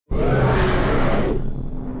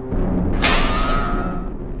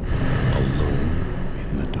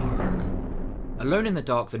Alone in the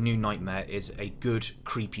Dark: The New Nightmare is a good,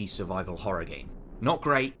 creepy survival horror game. Not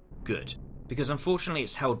great, good. Because unfortunately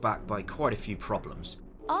it's held back by quite a few problems.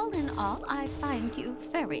 All in all, I find you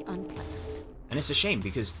very unpleasant. And it's a shame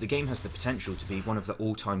because the game has the potential to be one of the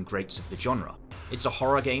all-time greats of the genre. It's a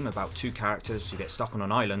horror game about two characters who get stuck on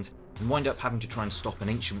an island and wind up having to try and stop an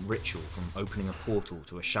ancient ritual from opening a portal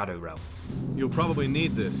to a shadow realm. You'll probably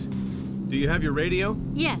need this. Do you have your radio?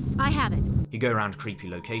 Yes, I have it. You go around creepy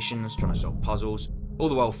locations trying to solve puzzles, all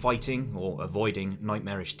the while fighting or avoiding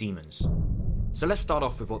nightmarish demons. So let's start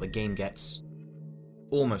off with what the game gets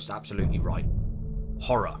almost absolutely right.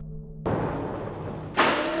 Horror.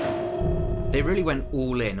 They really went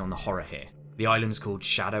all in on the horror here. The island's called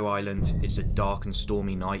Shadow Island, it's a dark and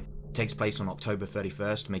stormy night, it takes place on October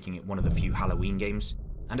 31st, making it one of the few Halloween games,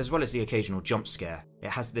 and as well as the occasional jump scare, it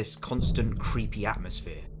has this constant creepy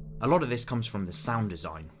atmosphere. A lot of this comes from the sound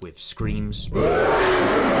design, with screams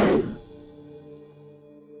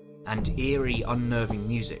and eerie, unnerving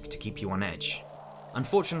music to keep you on edge.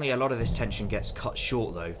 Unfortunately, a lot of this tension gets cut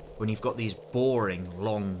short though, when you've got these boring,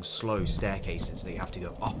 long, slow staircases that you have to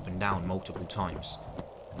go up and down multiple times.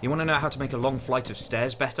 You want to know how to make a long flight of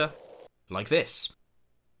stairs better? Like this.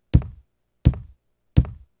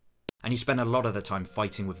 And you spend a lot of the time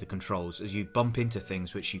fighting with the controls as you bump into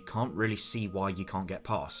things which you can't really see why you can't get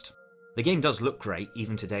past. The game does look great,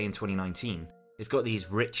 even today in 2019. It's got these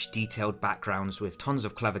rich, detailed backgrounds with tons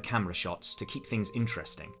of clever camera shots to keep things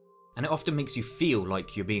interesting. And it often makes you feel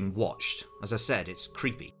like you're being watched. As I said, it's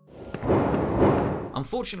creepy.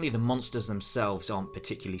 Unfortunately, the monsters themselves aren't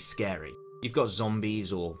particularly scary. You've got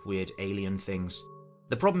zombies or weird alien things.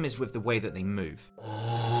 The problem is with the way that they move.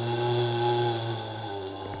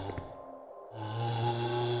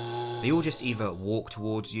 They all just either walk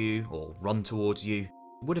towards you or run towards you.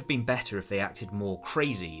 It would have been better if they acted more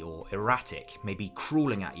crazy or erratic, maybe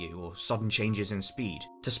crawling at you or sudden changes in speed,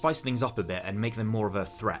 to spice things up a bit and make them more of a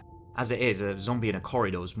threat. As it is, a zombie in a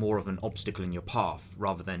corridor is more of an obstacle in your path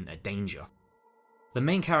rather than a danger. The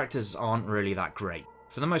main characters aren't really that great.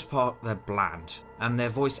 For the most part, they're bland, and their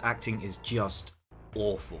voice acting is just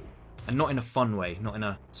awful. And not in a fun way, not in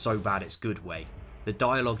a so bad it's good way. The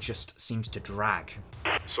dialogue just seems to drag.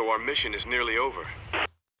 So our mission is nearly over.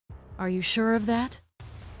 Are you sure of that?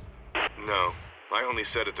 No, I only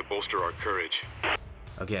said it to bolster our courage.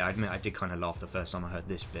 Okay, I admit I did kind of laugh the first time I heard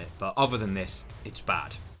this bit, but other than this, it's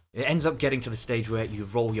bad. It ends up getting to the stage where you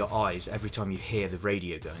roll your eyes every time you hear the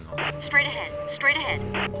radio going on. Straight ahead, straight ahead.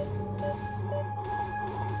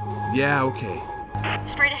 Yeah, okay.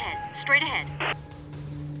 Straight ahead, straight ahead.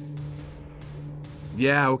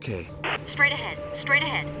 Yeah, okay. Straight ahead, straight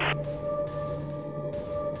ahead.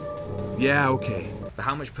 Yeah, okay. But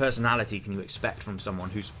how much personality can you expect from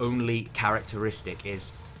someone whose only characteristic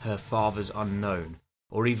is her father's unknown?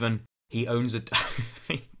 Or even, he owns a...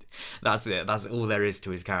 That's it, that's all there is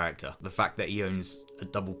to his character. The fact that he owns a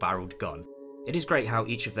double-barreled gun. It is great how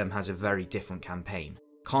each of them has a very different campaign.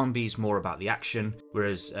 Carnby's more about the action,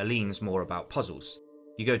 whereas Aline's more about puzzles.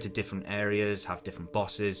 You go to different areas, have different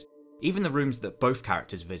bosses. Even the rooms that both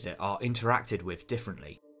characters visit are interacted with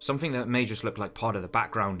differently. Something that may just look like part of the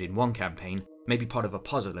background in one campaign, may be part of a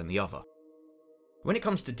puzzle in the other. When it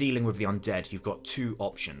comes to dealing with the undead, you've got two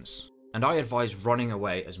options, and I advise running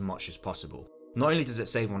away as much as possible. Not only does it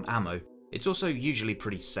save on ammo, it's also usually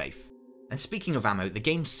pretty safe. And speaking of ammo, the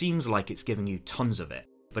game seems like it's giving you tons of it,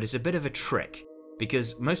 but it's a bit of a trick,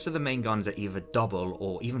 because most of the main guns are either double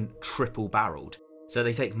or even triple barreled, so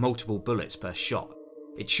they take multiple bullets per shot.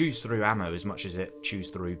 It chews through ammo as much as it chews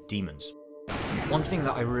through demons. One thing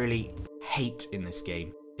that I really hate in this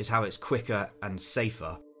game is how it's quicker and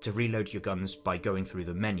safer to reload your guns by going through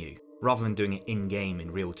the menu, rather than doing it in-game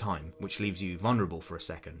in real time, which leaves you vulnerable for a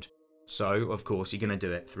second. So, of course, you're going to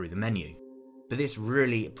do it through the menu. But this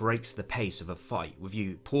really breaks the pace of a fight, with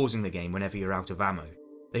you pausing the game whenever you're out of ammo.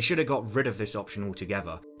 They should have got rid of this option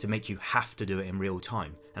altogether to make you have to do it in real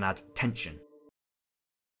time and add tension.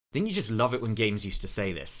 Didn't you just love it when games used to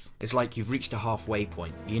say this? It's like you've reached a halfway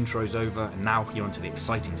point, the intro's over, and now you're onto the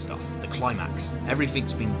exciting stuff, the climax.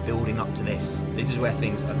 Everything's been building up to this. This is where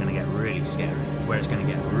things are going to get really scary, where it's going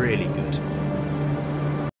to get really good.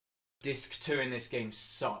 Disc 2 in this game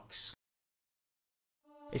sucks.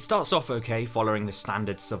 It starts off okay, following the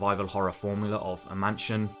standard survival horror formula of a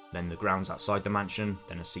mansion, then the grounds outside the mansion,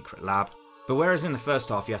 then a secret lab. But whereas in the first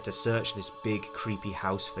half you had to search this big creepy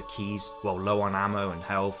house for keys while low on ammo and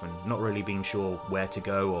health and not really being sure where to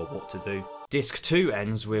go or what to do, Disc 2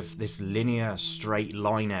 ends with this linear straight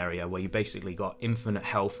line area where you basically got infinite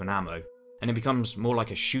health and ammo, and it becomes more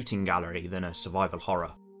like a shooting gallery than a survival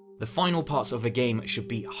horror. The final parts of the game should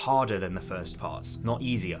be harder than the first parts, not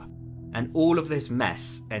easier. And all of this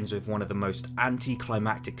mess ends with one of the most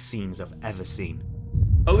anticlimactic scenes I've ever seen.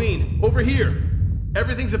 Aline, over here!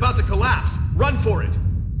 Everything's about to collapse! Run for it!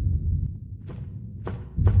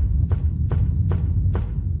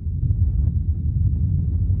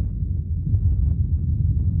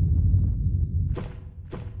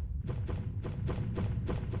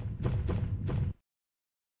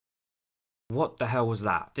 What the hell was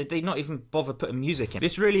that? Did they not even bother putting music in?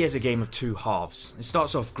 This really is a game of two halves. It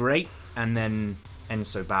starts off great and then ends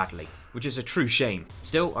so badly, which is a true shame.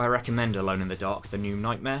 Still, I recommend Alone in the Dark, the new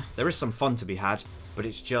Nightmare. There is some fun to be had, but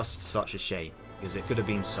it's just such a shame, because it could have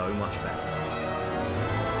been so much better.